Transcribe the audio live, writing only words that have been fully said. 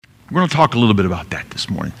We're going to talk a little bit about that this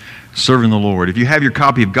morning, serving the Lord. If you have your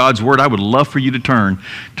copy of God's Word, I would love for you to turn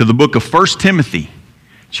to the book of 1 Timothy,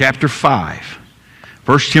 chapter 5.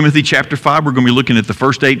 1 Timothy, chapter 5, we're going to be looking at the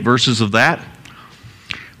first 8 verses of that.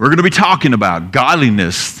 We're going to be talking about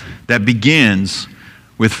godliness that begins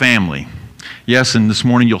with family. Yes, and this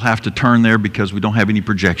morning you'll have to turn there because we don't have any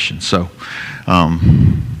projection. So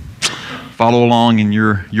follow along in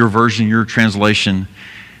your version, your translation,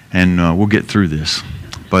 and we'll get through this.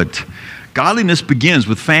 But godliness begins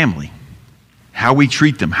with family, how we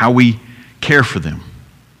treat them, how we care for them.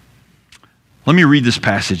 Let me read this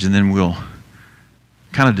passage and then we'll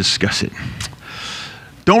kind of discuss it.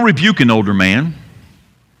 Don't rebuke an older man,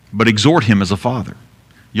 but exhort him as a father.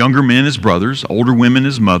 Younger men as brothers, older women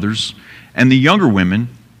as mothers, and the younger women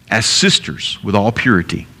as sisters with all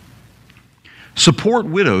purity. Support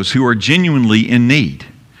widows who are genuinely in need.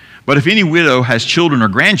 But if any widow has children or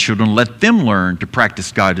grandchildren, let them learn to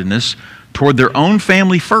practice godliness toward their own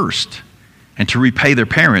family first, and to repay their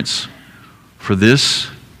parents, for this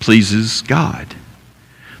pleases God.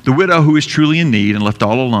 The widow who is truly in need and left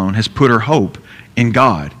all alone has put her hope in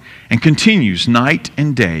God and continues night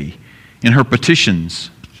and day in her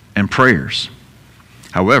petitions and prayers.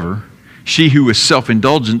 However, she who is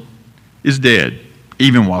self-indulgent is dead,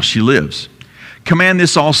 even while she lives. Command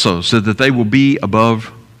this also, so that they will be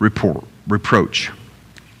above reproach.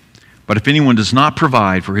 But if anyone does not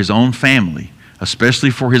provide for his own family, especially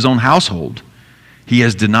for his own household, he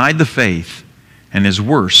has denied the faith and is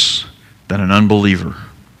worse than an unbeliever.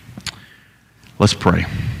 Let's pray.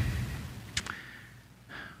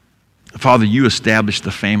 Father, you established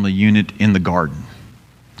the family unit in the garden.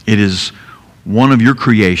 It is one of your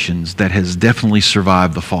creations that has definitely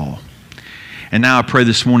survived the fall. And now I pray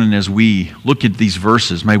this morning as we look at these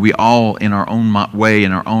verses, may we all in our own way,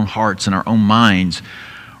 in our own hearts, in our own minds,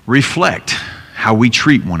 reflect how we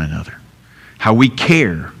treat one another, how we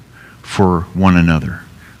care for one another,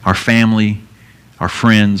 our family, our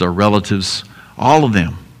friends, our relatives, all of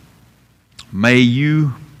them. May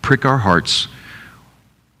you prick our hearts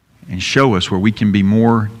and show us where we can be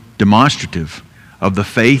more demonstrative of the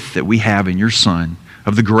faith that we have in your Son,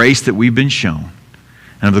 of the grace that we've been shown,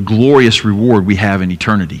 and of the glorious reward we have in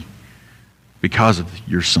eternity because of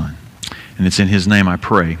your Son. And it's in his name I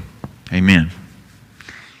pray. Amen.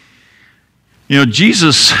 You know,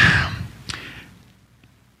 Jesus,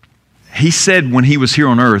 he said when he was here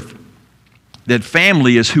on earth that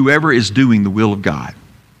family is whoever is doing the will of God.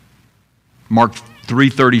 Mark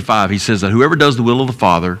 3:35, he says that whoever does the will of the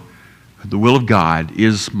Father, the will of God,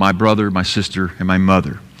 is my brother, my sister, and my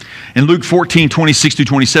mother. In Luke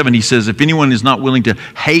 14:26-27, he says, if anyone is not willing to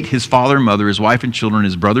hate his father and mother, his wife and children,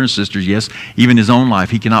 his brother and sisters, yes, even his own life,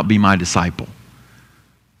 he cannot be my disciple.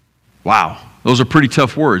 Wow, those are pretty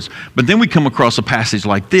tough words. But then we come across a passage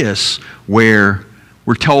like this where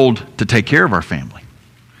we're told to take care of our family,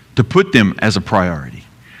 to put them as a priority.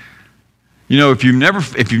 You know, if you've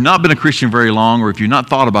not been a Christian very long, or if you've not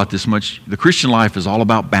thought about this much, the Christian life is all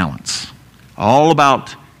about balance, all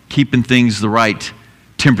about keeping things the right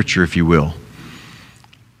temperature, if you will.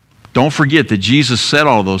 Don't forget that Jesus said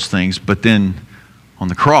all those things, but then on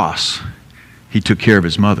the cross, he took care of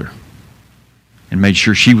his mother and made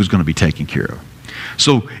sure she was going to be taken care of.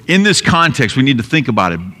 So in this context, we need to think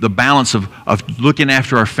about it, the balance of looking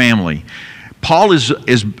after our family. Paul is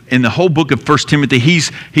in the whole book of 1 Timothy,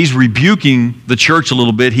 he's rebuking the church a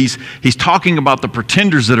little bit. He's talking about the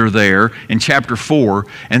pretenders that are there in chapter 4,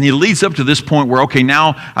 and he leads up to this point where, okay,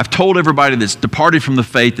 now I've told everybody that's departed from the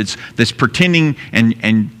faith, that's pretending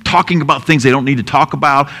and talking about things they don't need to talk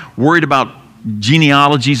about, worried about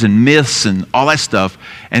genealogies and myths and all that stuff,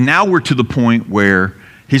 and now we're to the point where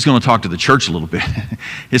he's going to talk to the church a little bit.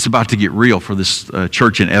 It's about to get real for this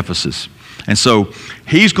church in Ephesus. And so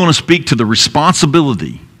he's going to speak to the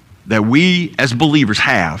responsibility that we as believers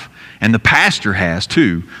have, and the pastor has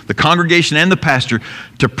too, the congregation and the pastor,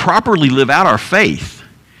 to properly live out our faith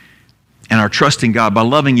and our trust in God by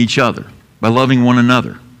loving each other, by loving one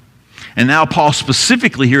another. And now Paul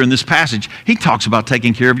specifically here in this passage, he talks about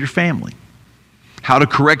taking care of your family, how to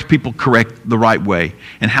correct people the right way,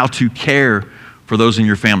 and how to care for those in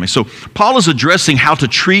your family. So Paul is addressing how to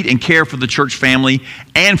treat and care for the church family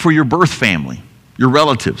and for your birth family, your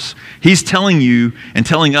relatives. He's telling you and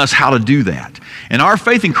telling us how to do that. And our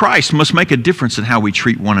faith in Christ must make a difference in how we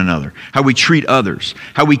treat one another, how we treat others,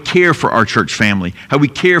 how we care for our church family, how we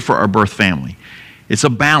care for our birth family. It's a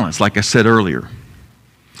balance, like I said earlier.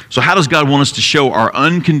 So how does God want us to show our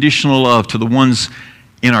unconditional love to the ones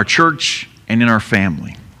in our church and in our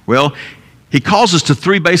family? Well, he calls us to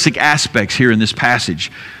three basic aspects here in this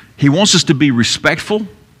passage. He wants us to be respectful,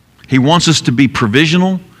 he wants us to be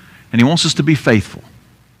provisional, And He wants us to be faithful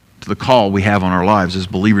to the call we have on our lives as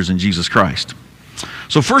believers in Jesus Christ.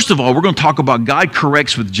 So first of all, we're going to talk about God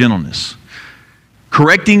corrects with gentleness.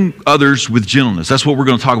 Correcting others with gentleness. That's what we're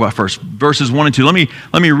going to talk about first. Verses 1 and 2.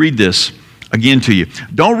 Let me read this again to you.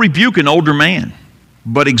 Don't rebuke an older man,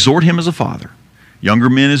 but exhort him as a father. Younger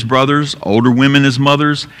men as brothers, older women as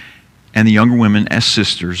mothers, and the younger women as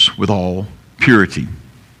sisters with all purity.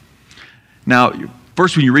 Now,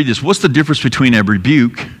 first when you read this, what's the difference between a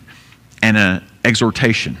rebuke and an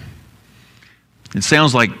exhortation? It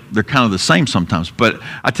sounds like they're kind of the same sometimes, but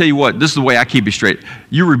I tell you what, this is the way I keep it straight.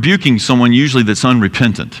 You're rebuking someone usually that's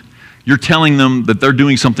unrepentant. You're telling them that they're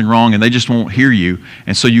doing something wrong and they just won't hear you,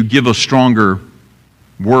 and so you give a stronger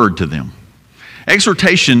word to them.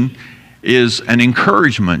 Exhortation is an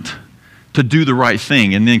encouragement to do the right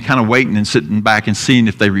thing, and then kind of waiting and sitting back and seeing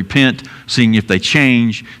if they repent, seeing if they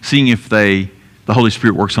change, seeing if the Holy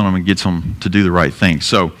Spirit works on them and gets them to do the right thing.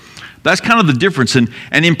 So that's kind of the difference. And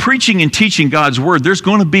in preaching and teaching God's Word, there's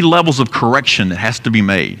going to be levels of correction that has to be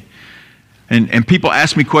made. And people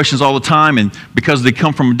ask me questions all the time, and because they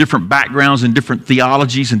come from different backgrounds and different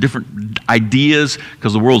theologies and different ideas,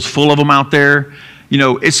 because the world's full of them out there, you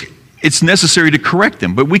know, it's necessary to correct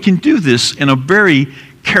them. But we can do this in a very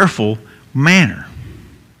careful manner.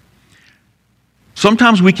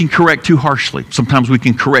 Sometimes we can correct too harshly. Sometimes we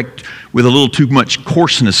can correct with a little too much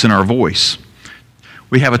coarseness in our voice.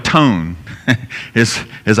 We have a tone,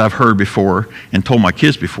 as I've heard before and told my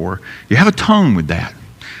kids before. You have a tone with that.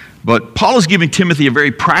 But Paul is giving Timothy a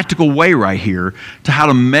very practical way right here to how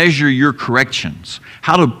to measure your corrections,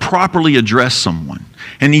 how to properly address someone.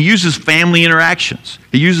 And he uses family interactions.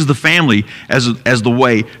 He uses the family as the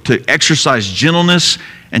way to exercise gentleness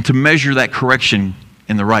and to measure that correction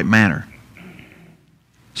in the right manner.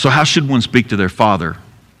 So how should one speak to their father,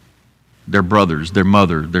 their brothers, their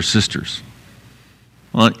mother, their sisters?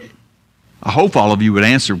 Well, I hope all of you would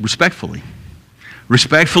answer respectfully.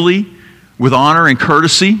 Respectfully, with honor and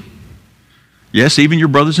courtesy. Yes, even your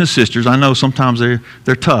brothers and sisters. I know sometimes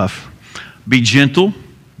they're tough. Be gentle,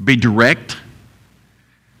 be direct,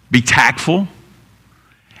 be tactful,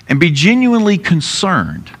 and be genuinely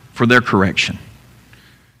concerned for their correction.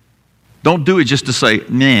 Don't do it just to say,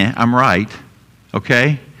 nah, I'm right.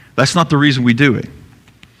 Okay? That's not the reason we do it.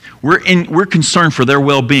 We're concerned for their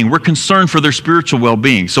well-being. We're concerned for their spiritual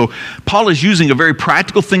well-being. So Paul is using a very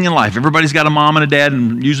practical thing in life. Everybody's got a mom and a dad,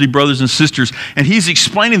 and usually brothers and sisters, and he's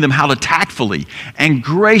explaining them how to tactfully and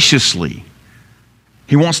graciously.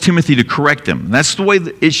 He wants Timothy to correct them. And that's the way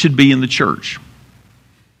that it should be in the church.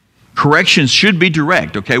 Corrections should be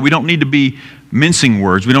direct, okay? We don't need to be mincing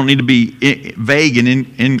words. We don't need to be vague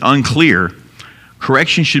and unclear.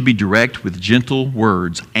 Correction should be direct with gentle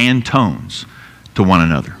words and tones to one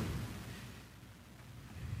another.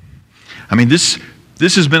 I mean, this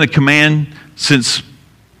has been a command since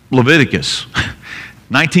Leviticus.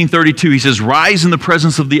 1932, he says, rise in the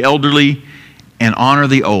presence of the elderly and honor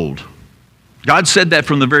the old. God said that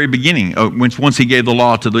from the very beginning, once he gave the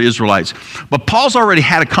law to the Israelites. But Paul's already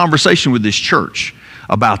had a conversation with this church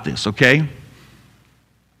about this, okay?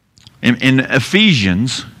 In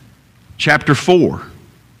Ephesians chapter 4,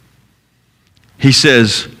 he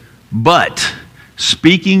says, but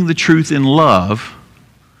speaking the truth in love,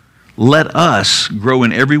 let us grow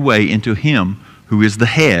in every way into him who is the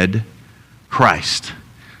head, Christ.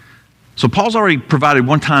 So Paul's already provided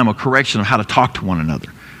one time a correction of how to talk to one another.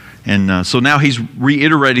 And so now he's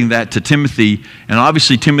reiterating that to Timothy. And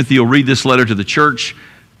obviously Timothy will read this letter to the church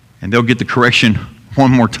and they'll get the correction one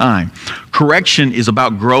more time. Correction is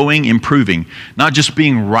about growing, improving, not just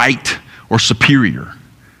being right or superior.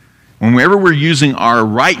 Whenever we're using our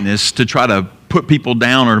rightness to try to put people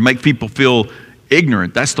down or to make people feel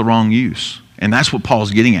ignorant, that's the wrong use. And that's what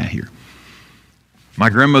Paul's getting at here. My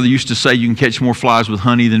grandmother used to say you can catch more flies with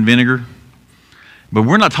honey than vinegar. But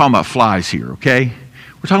we're not talking about flies here, okay?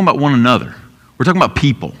 We're talking about one another. We're talking about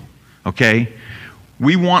people, okay?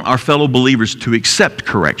 We want our fellow believers to accept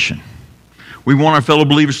correction. We want our fellow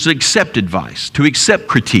believers to accept advice, to accept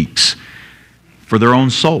critiques for their own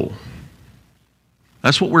soul.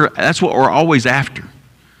 That's what we're always after.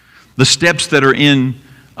 The steps that are in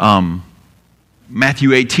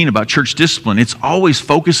Matthew 18 about church discipline, it's always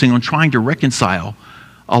focusing on trying to reconcile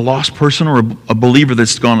a lost person or a believer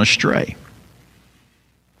that's gone astray.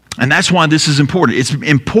 And that's why this is important. It's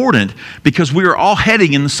important because we are all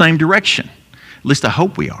heading in the same direction. At least I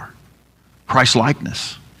hope we are.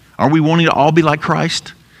 Christ-likeness. Are we wanting to all be like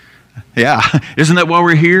Christ? Yeah. Isn't that why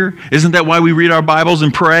we're here? Isn't that why we read our Bibles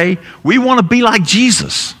and pray? We want to be like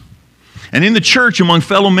Jesus. And in the church, among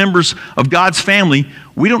fellow members of God's family,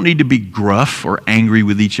 we don't need to be gruff or angry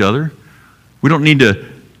with each other. We don't need to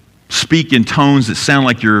speak in tones that sound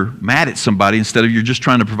like you're mad at somebody instead of you're just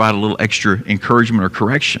trying to provide a little extra encouragement or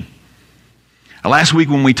correction. Last week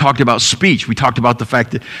when we talked about speech, we talked about the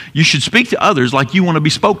fact that you should speak to others like you want to be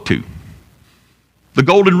spoke to. The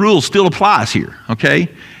golden rule still applies here, okay?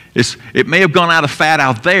 It may have gone out of fat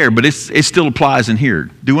out there, but it still applies in here.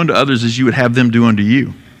 Do unto others as you would have them do unto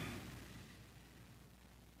you.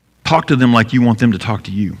 Talk to them like you want them to talk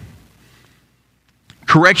to you.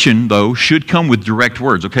 Correction, though, should come with direct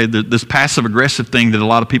words, okay? This passive-aggressive thing that a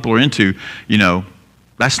lot of people are into,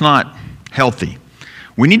 that's not healthy.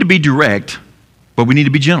 We need to be direct, but we need to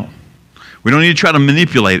be gentle. We don't need to try to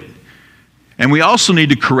manipulate it. And we also need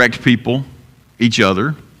to correct people, each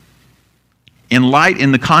other, in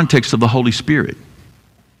the context of the Holy Spirit.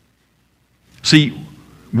 See,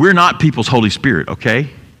 we're not people's Holy Spirit, okay?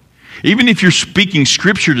 Even if you're speaking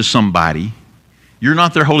Scripture to somebody, you're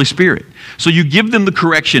not their Holy Spirit. So you give them the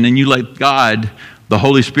correction and you let God, the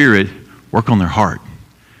Holy Spirit, work on their heart.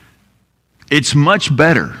 It's much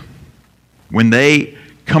better when they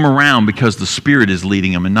come around because the Spirit is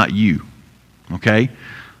leading them and not you, okay?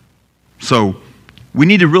 So we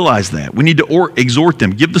need to realize that. We need to exhort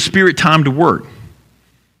them. Give the Spirit time to work.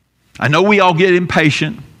 I know we all get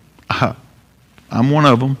impatient. I'm one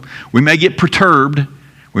of them. We may get perturbed.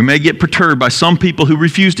 We may get perturbed by some people who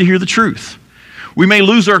refuse to hear the truth. We may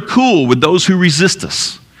lose our cool with those who resist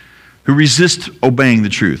us, who resist obeying the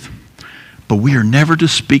truth. But we are never to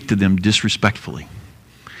speak to them disrespectfully.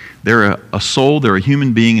 They're a soul, they're a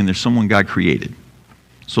human being, and they're someone God created.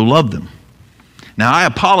 So love them. Now, I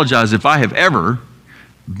apologize if I have ever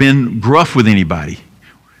been gruff with anybody.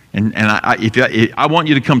 And I want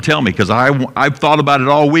you to come tell me, because I've thought about it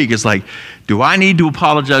all week. It's like, do I need to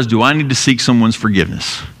apologize? Do I need to seek someone's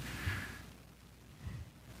forgiveness?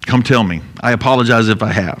 Come tell me. I apologize if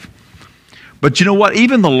I have. But you know what?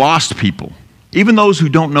 Even the lost people, even those who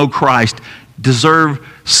don't know Christ, deserve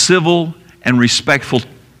civil and respectful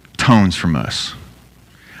tones from us.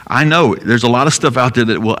 I know there's a lot of stuff out there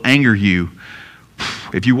that will anger you.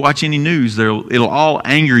 If you watch any news, it'll all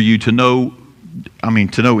anger you to no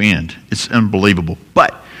end. It's unbelievable.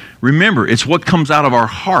 But remember, it's what comes out of our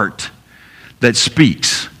heart that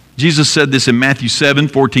speaks. Jesus said this in Matthew 7,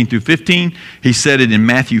 14 through 15. He said it in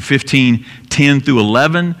Matthew 15, 10 through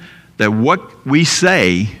 11, that what we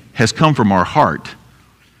say has come from our heart.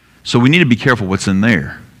 So we need to be careful what's in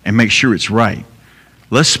there and make sure it's right.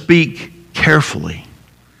 Let's speak carefully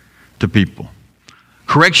to people.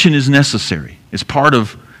 Correction is necessary. It's part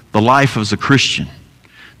of the life as a Christian.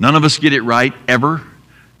 None of us get it right ever.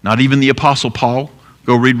 Not even the Apostle Paul.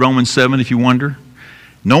 Go read Romans 7 if you wonder.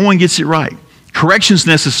 No one gets it right. Correction is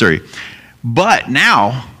necessary. But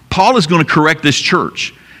now, Paul is going to correct this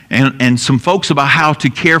church and some folks about how to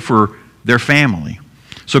care for their family.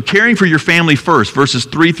 So caring for your family first, verses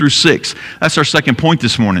 3 through 6. That's our second point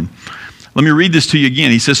this morning. Let me read this to you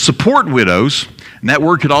again. He says, support widows, and that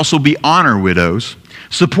word could also be honor widows.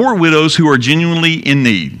 Support widows who are genuinely in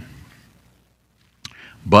need.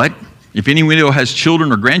 But if any widow has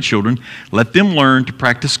children or grandchildren, let them learn to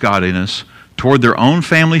practice godliness toward their own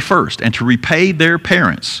family first, and to repay their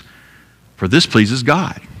parents, for this pleases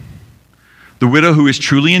God. The widow who is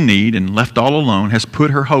truly in need and left all alone has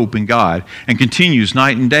put her hope in God and continues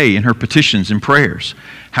night and day in her petitions and prayers.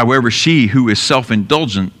 However, she who is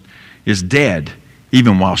self-indulgent is dead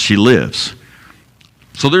even while she lives.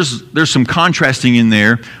 So there's some contrasting in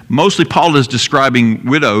there. Mostly Paul is describing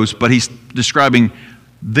widows, but he's describing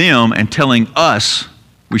them and telling us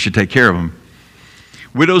we should take care of them.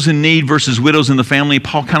 Widows in need versus widows in the family.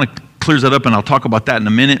 Paul kind of clears that up, and I'll talk about that in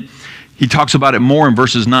a minute. He talks about it more in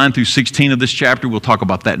verses 9 through 16 of this chapter. We'll talk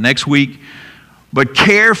about that next week. But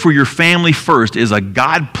care for your family first is a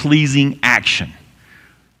God-pleasing action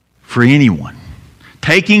for anyone.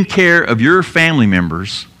 Taking care of your family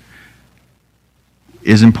members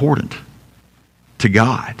is important to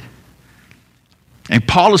God. And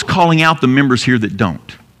Paul is calling out the members here that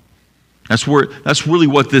don't. That's really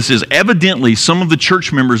what this is. Evidently, some of the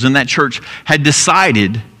church members in that church had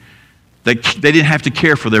decided that they didn't have to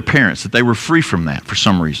care for their parents, that they were free from that for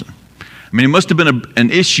some reason. I mean, it must have been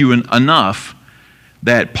an issue enough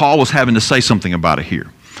that Paul was having to say something about it here.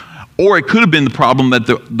 Or it could have been the problem that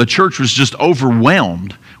the church was just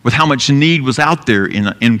overwhelmed with how much need was out there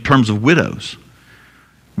in terms of widows.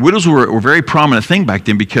 Widows were a very prominent thing back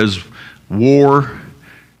then because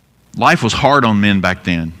life was hard on men back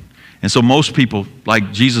then. And so most people,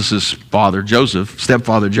 like Jesus' stepfather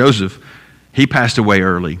Joseph, he passed away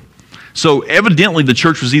early. So evidently the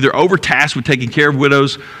church was either overtasked with taking care of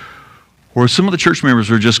widows, or some of the church members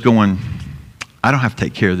were just going, I don't have to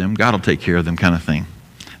take care of them, God will take care of them kind of thing.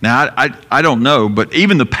 Now, I don't know, but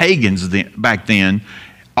even the pagans back then,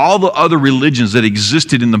 all the other religions that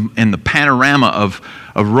existed in the panorama of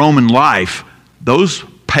Roman life, those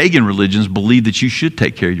pagan religions believed that you should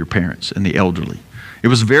take care of your parents and the elderly. It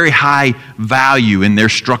was very high value in their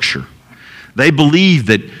structure. They believed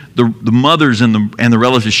that the mothers and the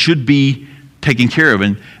relatives should be taken care of,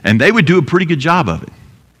 and they would do a pretty good job of it,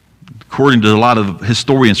 according to a lot of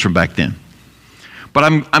historians from back then. But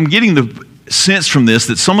I'm getting the sense from this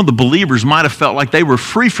that some of the believers might have felt like they were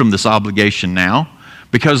free from this obligation now,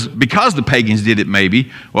 because the pagans did it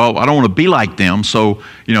maybe. Well, I don't want to be like them, so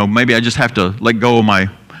maybe I just have to let go of my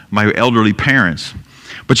elderly parents.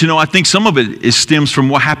 But I think some of it stems from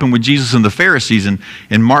what happened with Jesus and the Pharisees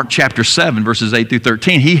in Mark chapter 7, verses 8 through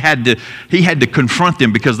 13. He had to confront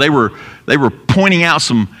them because they were pointing out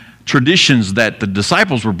some traditions that the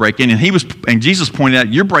disciples were breaking, and Jesus pointed out,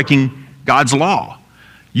 you're breaking God's law.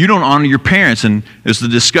 You don't honor your parents. And there's the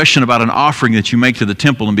discussion about an offering that you make to the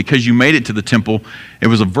temple, and because you made it to the temple, it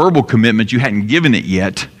was a verbal commitment, you hadn't given it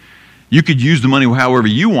yet. You could use the money however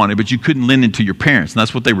you wanted, but you couldn't lend it to your parents, and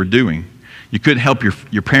that's what they were doing. You couldn't help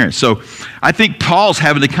your parents. So I think Paul's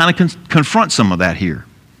having to kind of confront some of that here.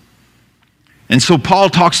 And so Paul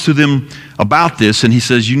talks to them about this, and he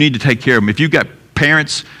says, you need to take care of them. If you've got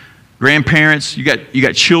parents, grandparents, you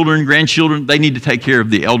got children, grandchildren, they need to take care of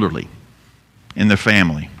the elderly in their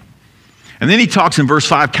family. And then he talks in verse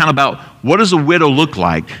 5 kind of about what does a widow look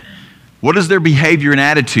like? What is their behavior and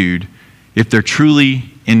attitude if they're truly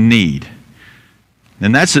in need?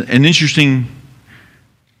 And that's an interesting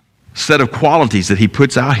set of qualities that he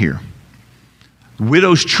puts out here.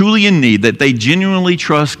 Widows truly in need, that they genuinely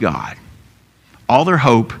trust God. All their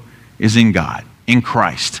hope is in God, in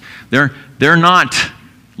Christ. They're not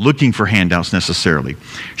looking for handouts necessarily.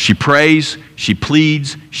 She prays, she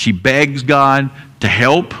pleads, she begs God to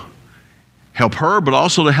help her, but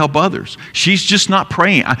also to help others. She's just not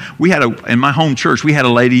praying. In my home church, we had a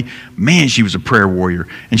lady, man, she was a prayer warrior,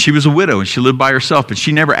 and she was a widow, and she lived by herself, but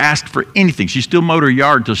she never asked for anything. She still mowed her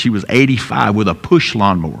yard until she was 85 with a push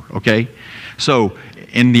lawnmower, okay? So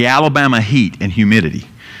in the Alabama heat and humidity.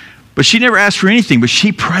 But she never asked for anything, but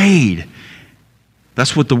she prayed.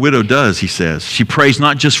 That's what the widow does, he says. She prays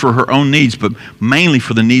not just for her own needs, but mainly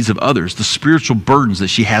for the needs of others, the spiritual burdens that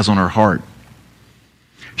she has on her heart.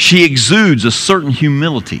 She exudes a certain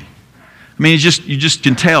humility. I mean, you just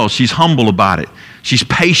can tell she's humble about it. She's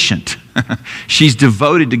patient. She's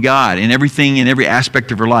devoted to God in everything, in every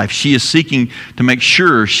aspect of her life. She is seeking to make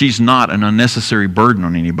sure she's not an unnecessary burden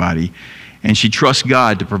on anybody, and she trusts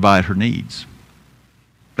God to provide her needs.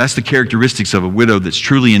 That's the characteristics of a widow that's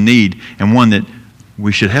truly in need and one that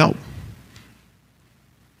we should help.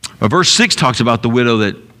 But verse 6 talks about the widow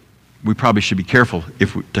that we probably should be careful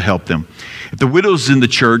to help them. If the widow's in the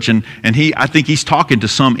church, and I think he's talking to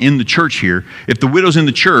some in the church here, if the widows in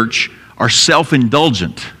the church are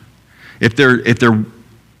self-indulgent, if they're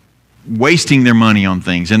wasting their money on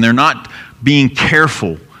things and they're not being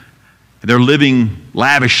careful, they're living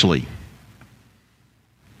lavishly,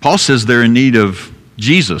 Paul says they're in need of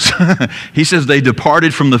Jesus. He says they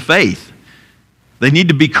departed from the faith. They need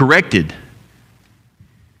to be corrected.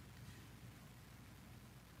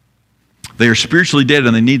 They are spiritually dead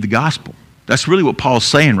and they need the gospel. That's really what Paul's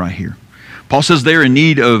saying right here. Paul says they're in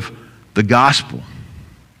need of the gospel.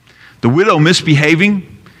 The widow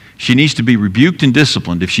misbehaving, she needs to be rebuked and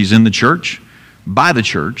disciplined if she's in the church, by the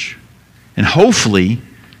church, and hopefully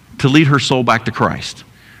to lead her soul back to Christ.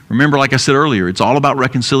 Remember, like I said earlier, it's all about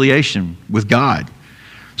reconciliation with God.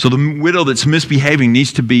 So the widow that's misbehaving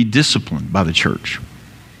needs to be disciplined by the church.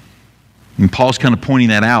 And Paul's kind of pointing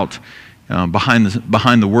that out behind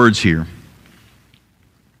the words here.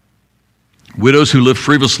 Widows who live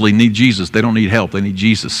frivolously need Jesus. They don't need help. They need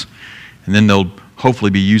Jesus. And then they'll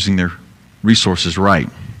hopefully be using their resources right.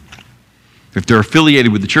 If they're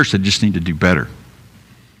affiliated with the church, they just need to do better.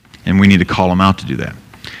 And we need to call them out to do that.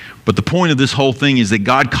 But the point of this whole thing is that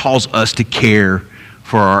God calls us to care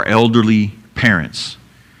for our elderly parents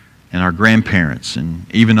and our grandparents and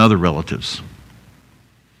even other relatives.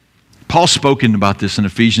 Paul's spoken about this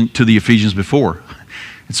to the Ephesians before.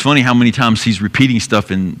 It's funny how many times he's repeating stuff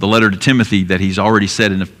in the letter to Timothy that he's already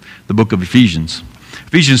said in the book of Ephesians.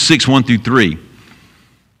 Ephesians 6, 1 through 3.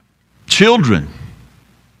 Children,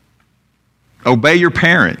 obey your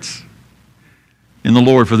parents in the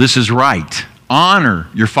Lord, for this is right. Honor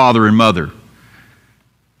your father and mother,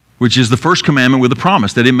 which is the first commandment with a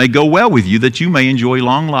promise, that it may go well with you, that you may enjoy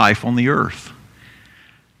long life on the earth.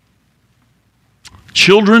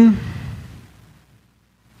 Children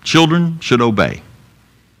should obey.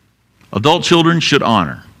 Adult children should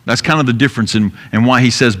honor. That's kind of the difference in why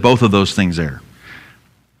he says both of those things there.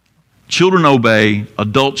 children obey,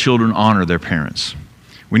 adult children honor their parents.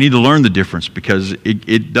 We need to learn the difference because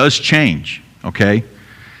it does change, okay?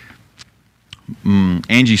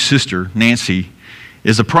 Angie's sister, Nancy,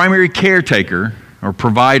 is a primary caretaker or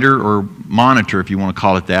provider or monitor, if you want to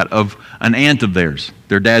call it that, of an aunt of theirs,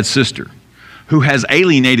 their dad's sister, who has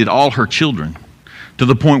alienated all her children to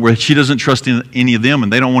the point where she doesn't trust any of them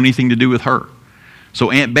and they don't want anything to do with her.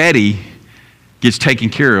 So Aunt Betty gets taken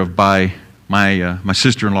care of by my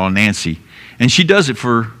sister-in-law, Nancy, and she does it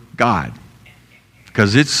for God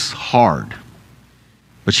because it's hard.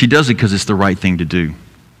 But she does it because it's the right thing to do.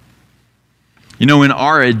 You know, in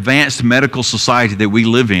our advanced medical society that we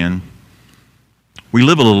live in, we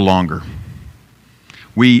live a little longer.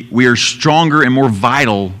 We are stronger and more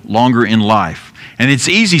vital longer in life. And it's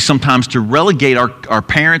easy sometimes to relegate our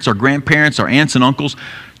parents, our grandparents, our aunts and uncles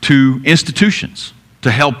to institutions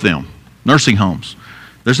to help them, nursing homes.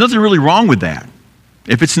 There's nothing really wrong with that.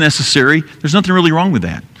 If it's necessary, there's nothing really wrong with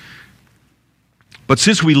that. But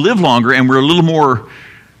since we live longer and we're a little more,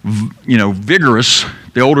 vigorous,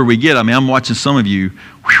 the older we get, I'm watching some of you,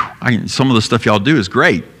 some of the stuff y'all do is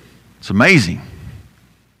great. It's amazing.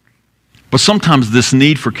 But sometimes this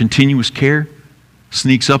need for continuous care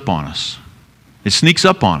sneaks up on us. It sneaks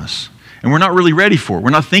up on us. And we're not really ready for it.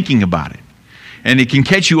 We're not thinking about it. And it can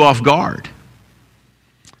catch you off guard.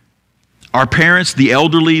 Our parents, the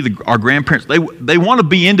elderly, our grandparents, they want to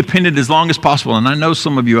be independent as long as possible. And I know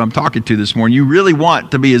some of you I'm talking to this morning, you really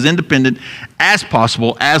want to be as independent as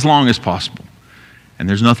possible, as long as possible. And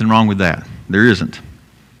there's nothing wrong with that. There isn't.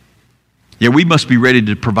 Yet we must be ready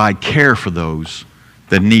to provide care for those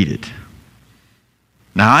that need it.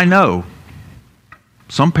 Now I know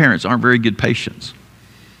some parents aren't very good patients.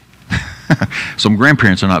 Some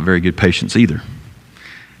grandparents are not very good patients either.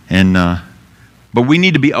 And but we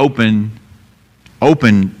need to be open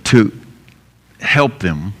to help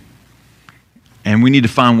them, and we need to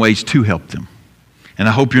find ways to help them. And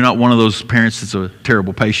I hope you're not one of those parents that's a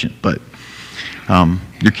terrible patient, but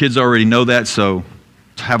your kids already know that, so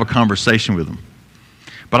have a conversation with them.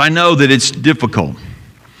 But I know that it's difficult.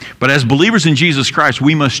 But as believers in Jesus Christ,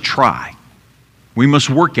 we must try. We must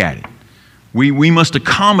work at it. We must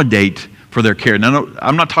accommodate for their care. Now,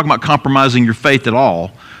 I'm not talking about compromising your faith at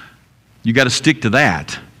all. You got to stick to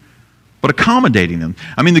that. But accommodating them.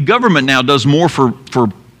 The government now does more for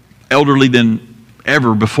elderly than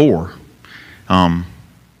ever before.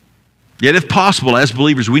 Yet if possible, as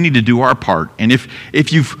believers, we need to do our part. And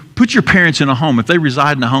if you've put your parents in a home, if they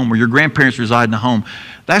reside in a home or your grandparents reside in a home,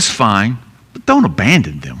 that's fine. But don't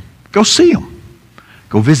abandon them. Go see them.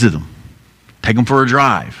 Go visit them. Take them for a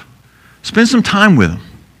drive. Spend some time with them.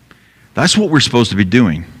 That's what we're supposed to be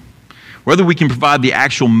doing. Whether we can provide the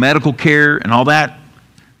actual medical care and all that,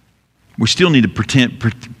 we still need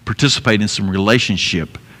to participate in some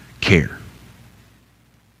relationship care.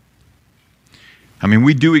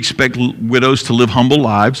 We do expect widows to live humble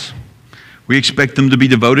lives. We expect them to be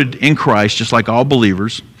devoted in Christ, just like all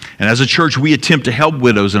believers. And as a church, we attempt to help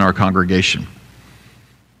widows in our congregation.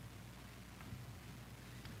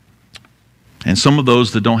 And some of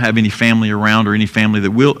those that don't have any family around or any family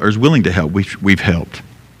that is willing to help, we've helped.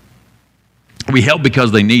 We help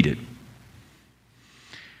because they need it.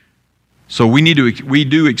 So we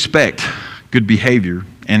do expect good behavior.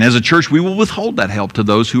 And as a church, we will withhold that help to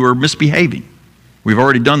those who are misbehaving. We've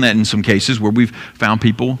already done that in some cases where we've found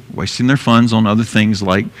people wasting their funds on other things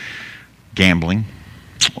like gambling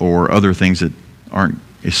or other things that aren't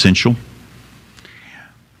essential.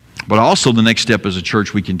 But also the next step as a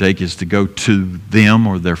church we can take is to go to them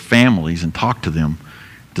or their families and talk to them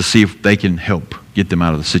to see if they can help get them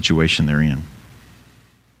out of the situation they're in.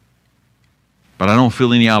 But I don't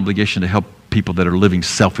feel any obligation to help people that are living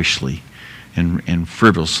selfishly and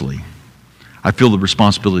frivolously. I feel the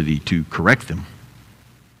responsibility to correct them.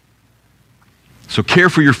 So care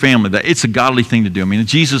for your family. It's a godly thing to do.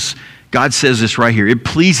 God says this right here. It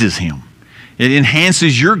pleases Him. It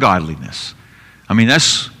enhances your godliness.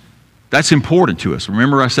 That's important to us.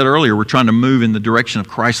 Remember I said earlier, we're trying to move in the direction of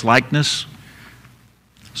Christ-likeness.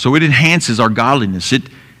 So it enhances our godliness.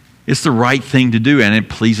 It's the right thing to do, and it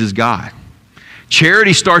pleases God.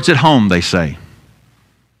 Charity starts at home, they say.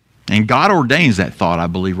 And God ordains that thought, I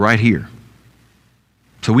believe, right here.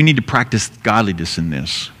 So we need to practice godliness in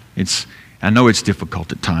this. I know it's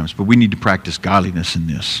difficult at times, but we need to practice godliness in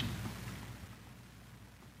this.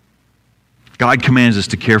 God commands us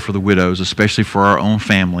to care for the widows, especially for our own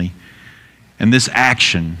family. And this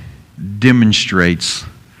action demonstrates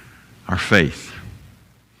our faith.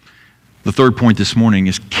 The third point this morning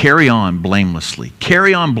is carry on blamelessly.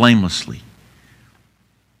 Carry on blamelessly.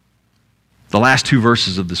 The last two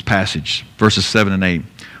verses of this passage, verses 7 and 8.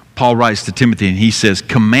 Paul writes to Timothy and he says,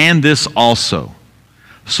 "Command this also,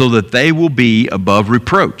 so that they will be above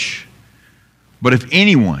reproach. But if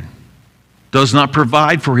anyone does not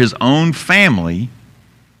provide for his own family,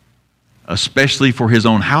 especially for his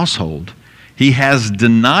own household, he has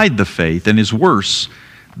denied the faith and is worse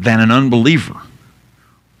than an unbeliever."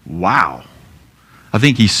 Wow. I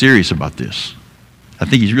think he's serious about this. I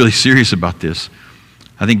think he's really serious about this.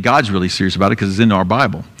 I think God's really serious about it because it's in our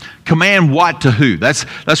Bible. Command what to who? That's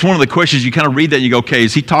one of the questions. You kind of read that and you go, okay,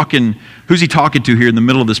 who's he talking to here in the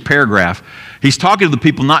middle of this paragraph? He's talking to the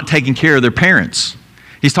people not taking care of their parents.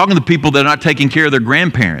 He's talking to the people that are not taking care of their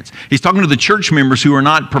grandparents. He's talking to the church members who are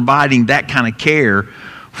not providing that kind of care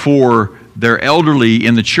for their elderly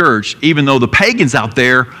in the church, even though the pagans out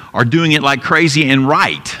there are doing it like crazy and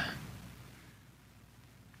right.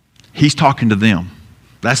 He's talking to them.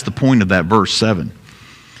 That's the point of that verse 7.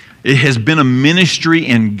 It has been a ministry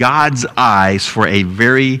in God's eyes for a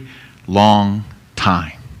very long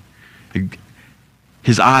time.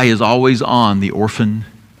 His eye is always on the orphan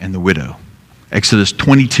and the widow. Exodus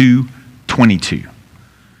 22:22.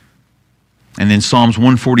 And then Psalms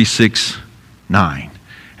 146:9.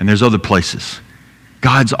 And there's other places.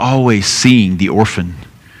 God's always seeing the orphan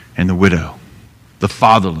and the widow, the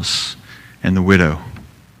fatherless and the widow.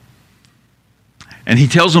 And he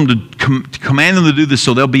tells them to command them to do this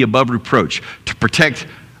so they'll be above reproach, to protect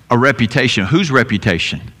a reputation. Whose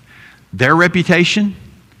reputation? Their reputation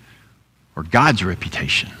or God's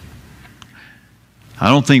reputation? I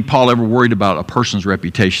don't think Paul ever worried about a person's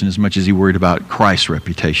reputation as much as he worried about Christ's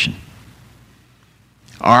reputation.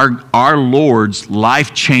 Our Lord's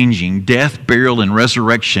life-changing death, burial, and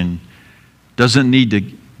resurrection doesn't need to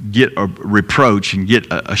get a reproach and get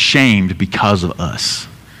ashamed because of us.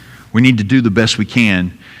 We need to do the best we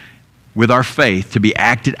can with our faith to be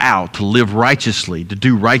acted out, to live righteously, to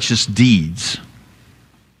do righteous deeds.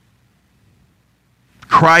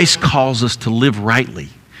 Christ calls us to live rightly.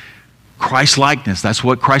 Christ-likeness, that's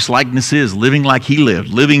what Christ-likeness is, living like He lived,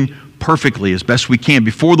 living perfectly as best we can.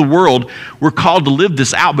 Before the world, we're called to live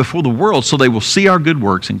this out before the world so they will see our good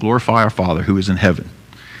works and glorify our Father who is in heaven.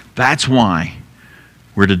 That's why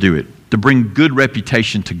we're to do it, to bring good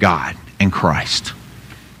reputation to God and Christ.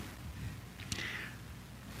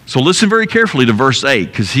 So listen very carefully to verse 8,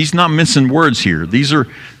 because he's not missing words here. These are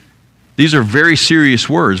very serious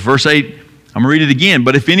words. Verse 8, I'm going to read it again.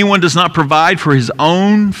 But if anyone does not provide for his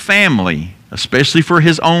own family, especially for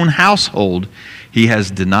his own household, he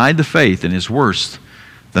has denied the faith and is worse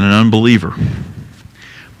than an unbeliever.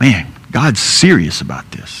 Man, God's serious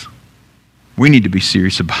about this. We need to be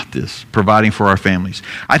serious about this, providing for our families.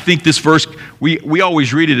 I think this verse, we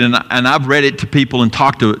always read it, and I've read it to people and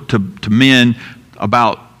talked to men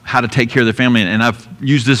about how to take care of their family, and I've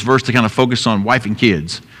used this verse to kind of focus on wife and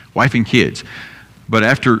kids. But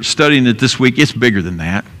after studying it this week, it's bigger than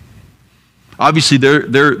that. Obviously, they're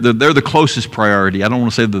the closest priority. I don't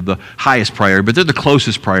want to say they're the highest priority, but they're the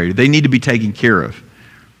closest priority. They need to be taken care of.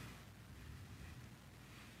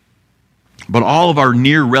 But all of our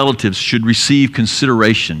near relatives should receive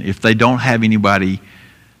consideration if they don't have anybody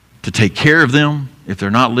to take care of them, if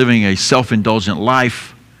they're not living a self-indulgent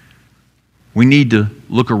life. We need to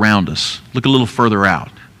look around us, look a little further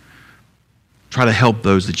out. Try to help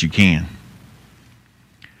those that you can.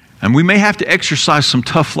 And we may have to exercise some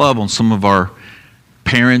tough love on some of our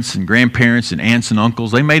parents and grandparents and aunts and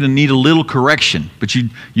uncles. They may need a little correction, but you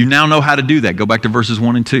now know how to do that. Go back to verses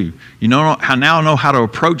 1 and 2. You now know how to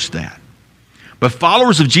approach that. But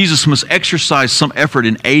followers of Jesus must exercise some effort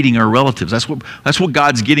in aiding our relatives. That's what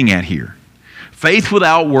God's getting at here. Faith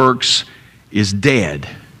without works is dead,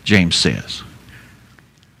 James says.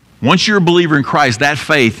 Once you're a believer in Christ, that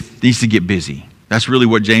faith needs to get busy. That's really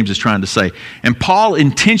what James is trying to say. And Paul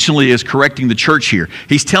intentionally is correcting the church here.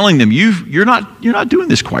 He's telling them, you're not doing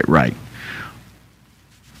this quite right.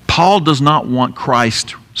 Paul does not want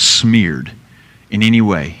Christ smeared in any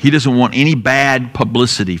way. He doesn't want any bad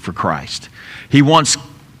publicity for Christ. He wants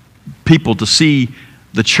people to see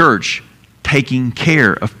the church taking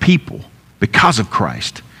care of people because of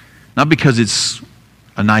Christ, not because it's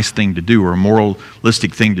a nice thing to do or a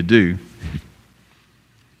moralistic thing to do.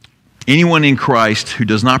 Anyone in Christ who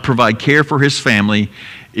does not provide care for his family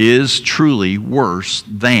is truly worse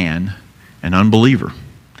than an unbeliever.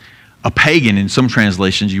 A pagan, in some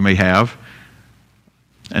translations you may have,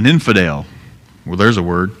 an infidel. Well, there's a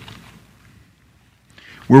word.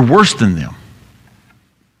 We're worse than them.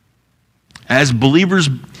 As believers,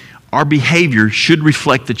 our behavior should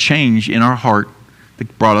reflect the change in our heart that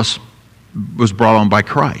was brought on by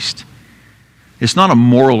Christ. It's not a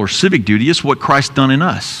moral or civic duty, it's what Christ done in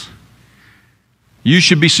us. You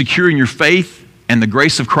should be secure in your faith and the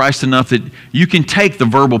grace of Christ enough that you can take the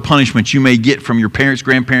verbal punishment you may get from your parents,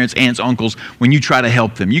 grandparents, aunts, uncles when you try to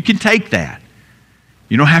help them. You can take that.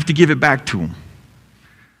 You don't have to give it back to them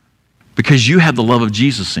because you have the love of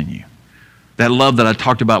Jesus in you. That love that I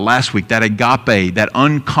talked about last week, that agape, that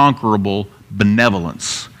unconquerable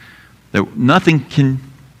benevolence, that nothing can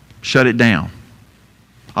shut it down.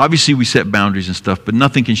 Obviously, we set boundaries and stuff, but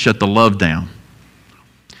nothing can shut the love down.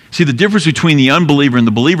 See, the difference between the unbeliever and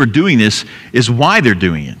the believer doing this is why they're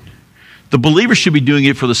doing it. The believer should be doing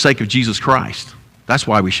it for the sake of Jesus Christ. That's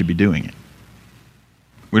why we should be doing it.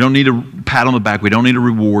 We don't need a pat on the back. We don't need a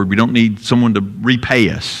reward. We don't need someone to repay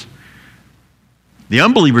us. The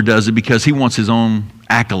unbeliever does it because he wants his own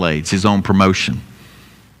accolades, his own promotion.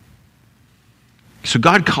 So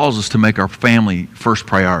God calls us to make our family first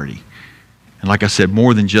priority. And like I said,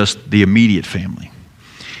 more than just the immediate family.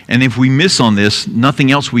 And if we miss on this,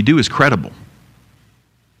 nothing else we do is credible.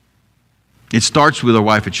 It starts with our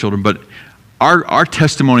wife and children, but our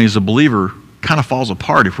testimony as a believer kind of falls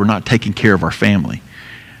apart if we're not taking care of our family.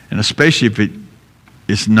 And especially if it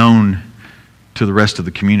is known to the rest of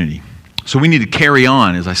the community. So we need to carry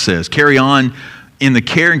on, as I says, carry on in the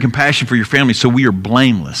care and compassion for your family so we are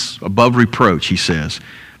blameless, above reproach, he says,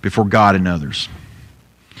 before God and others.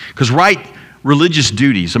 Because right religious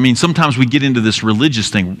duties, I mean, sometimes we get into this religious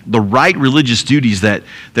thing, the right religious duties that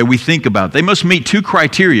we think about, they must meet two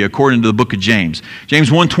criteria according to the book of James.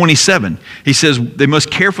 James 1:27, he says they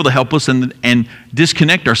must care for the helpless and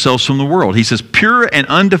disconnect ourselves from the world. He says pure and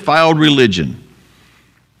undefiled religion.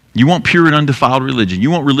 You want pure and undefiled religion.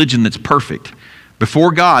 You want religion that's perfect.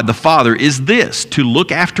 Before God, the Father, is this, to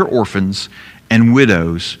look after orphans and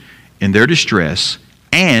widows in their distress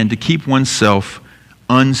and to keep oneself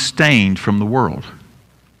unstained from the world.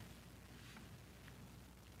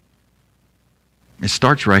 It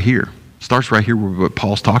starts right here. It starts right here with what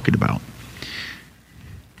Paul's talking about.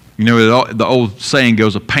 You know, the old saying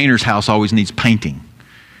goes, a painter's house always needs painting,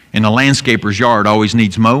 and a landscaper's yard always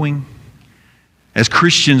needs mowing. As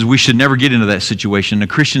Christians, we should never get into that situation. A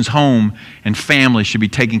Christian's home and family should be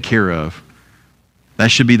taken care of.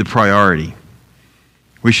 That should be the priority.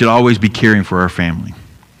 We should always be caring for our family.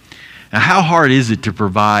 Now, how hard is it to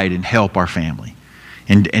provide and help our family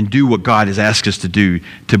and do what God has asked us to do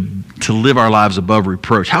to live our lives above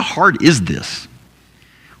reproach? How hard is this?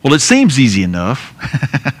 Well, it seems easy enough,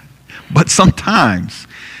 but sometimes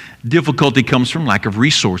difficulty comes from lack of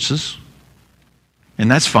resources,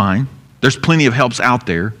 and that's fine. There's plenty of helps out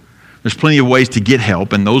there. There's plenty of ways to get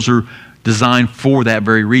help, and those are designed for that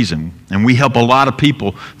very reason. And we help a lot of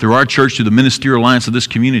people through our church, through the ministerial alliance of this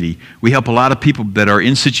community. We help a lot of people that are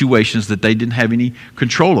in situations that they didn't have any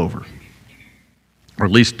control over, or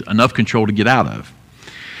at least enough control to get out of.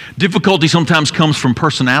 Difficulty sometimes comes from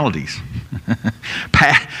personalities,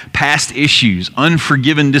 past issues,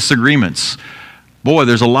 unforgiven disagreements. Boy,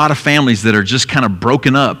 there's a lot of families that are just kind of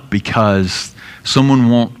broken up because someone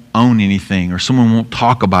won't own anything, or someone won't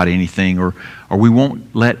talk about anything, or we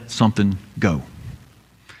won't let something go.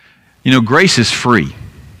 You know, grace is free.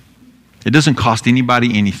 It doesn't cost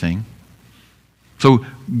anybody anything. So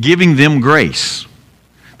giving them grace,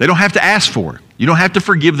 they don't have to ask for it. You don't have to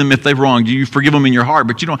forgive them if they've wronged you. You forgive them in your heart,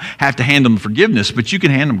 but you don't have to hand them forgiveness, but you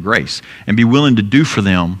can hand them grace and be willing to do for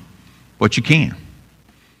them what you can.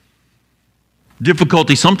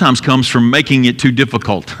 Difficulty sometimes comes from making it too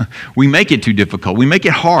difficult. We make it too difficult. We make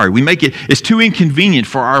it hard. It's too inconvenient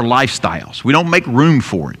for our lifestyles. We don't make room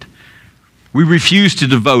for it. We refuse to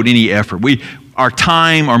devote any effort. Our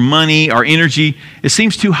time, our money, our energy, it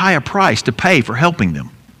seems too high a price to pay for helping them.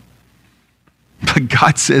 But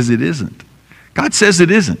God says it isn't. God says it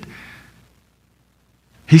isn't.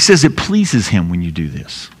 He says it pleases him when you do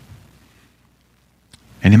this.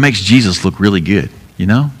 And it makes Jesus look really good, you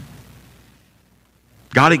know?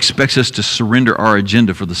 God expects us to surrender our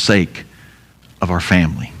agenda for the sake of our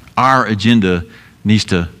family. Our agenda needs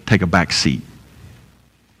to take a back seat.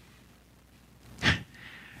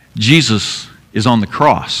 Jesus is on the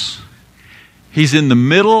cross. He's in the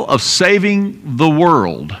middle of saving the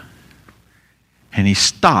world. And he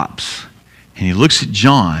stops and he looks at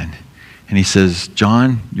John and he says,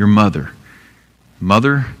 John, your mother,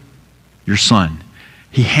 your son.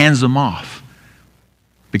 He hands them off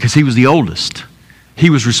because he was the oldest. He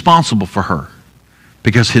was responsible for her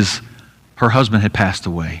because her husband had passed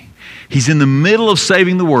away. He's in the middle of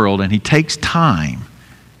saving the world, and he takes time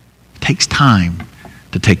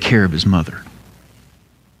to take care of his mother.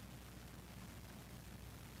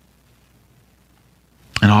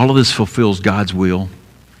 And all of this fulfills God's will,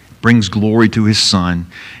 brings glory to his Son.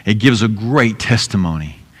 It gives a great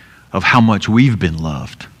testimony of how much we've been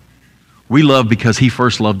loved. We love because he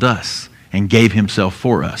first loved us, and gave himself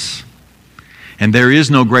for us. And there is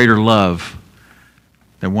no greater love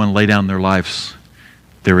than one lay down their lives,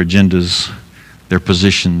 their agendas, their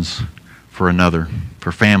positions for another,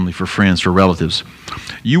 for family, for friends, for relatives.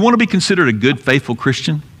 You want to be considered a good, faithful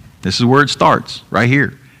Christian? This is where it starts, right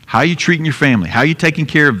here. How are you treating your family? How are you taking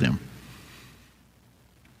care of them?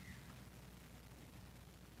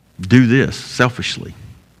 Do this selfishly,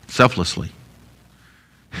 selflessly,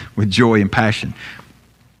 with joy and passion.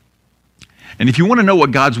 And if you want to know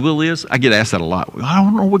what God's will is, I get asked that a lot. I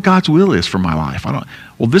don't know what God's will is for my life.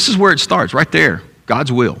 Well, this is where it starts, right there.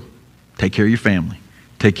 God's will. Take care of your family.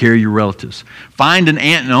 Take care of your relatives. Find an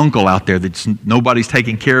aunt and uncle out there that nobody's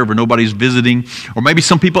taking care of or nobody's visiting, or maybe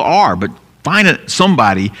some people are, but find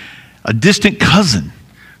somebody, a distant cousin.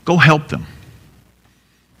 Go help them.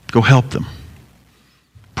 Go help them.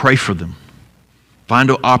 Pray for them.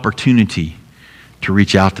 Find an opportunity to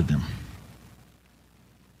reach out to them.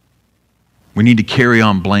 We need to carry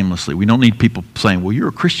on blamelessly. We don't need people saying, well, you're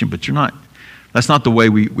a Christian, but you're not. That's not the way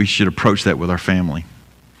we should approach that with our family.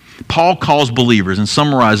 Paul calls believers, and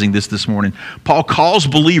summarizing this morning, Paul calls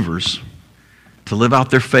believers to live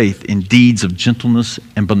out their faith in deeds of gentleness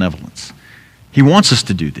and benevolence. He wants us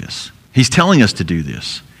to do this. He's telling us to do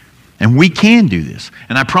this. And we can do this.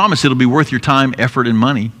 And I promise it'll be worth your time, effort, and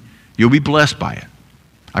money. You'll be blessed by it.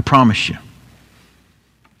 I promise you.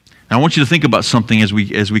 Now, I want you to think about something as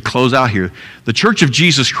we close out here. The Church of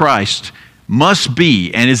Jesus Christ must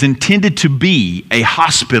be and is intended to be a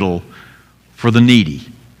hospital for the needy,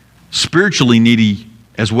 spiritually needy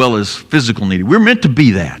as well as physical needy. We're meant to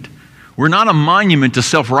be that. We're not a monument to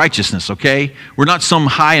self-righteousness, okay? We're not some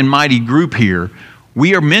high and mighty group here.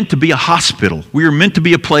 We are meant to be a hospital. We are meant to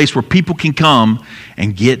be a place where people can come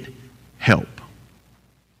and get help.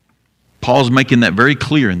 Paul's making that very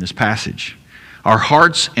clear in this passage. Our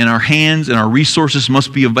hearts and our hands and our resources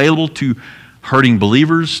must be available to hurting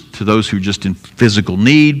believers, to those who are just in physical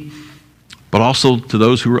need, but also to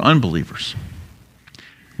those who are unbelievers.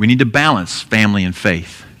 We need to balance family and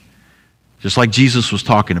faith, just like Jesus was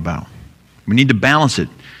talking about. We need to balance it.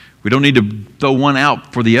 We don't need to throw one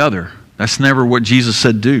out for the other. That's never what Jesus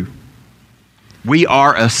said do. We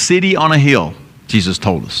are a city on a hill, Jesus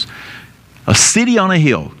told us. A city on a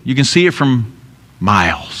hill. You can see it from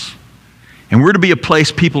miles. And we're to be a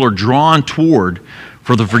place people are drawn toward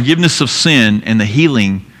for the forgiveness of sin and the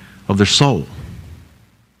healing of their soul.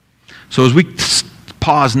 So as we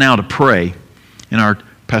pause now to pray in our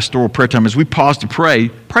pastoral prayer time, as we pause to pray,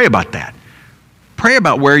 pray about that. Pray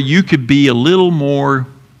about where you could be a little more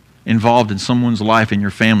involved in someone's life in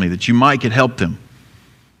your family, that you might could help them.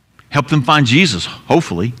 Help them find Jesus,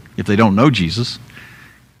 hopefully, if they don't know Jesus.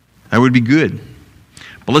 That would be good.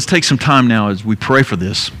 But let's take some time now as we pray for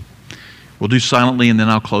this. We'll do silently, and then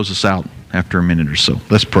I'll close us out after a minute or so.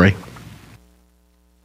 Let's pray.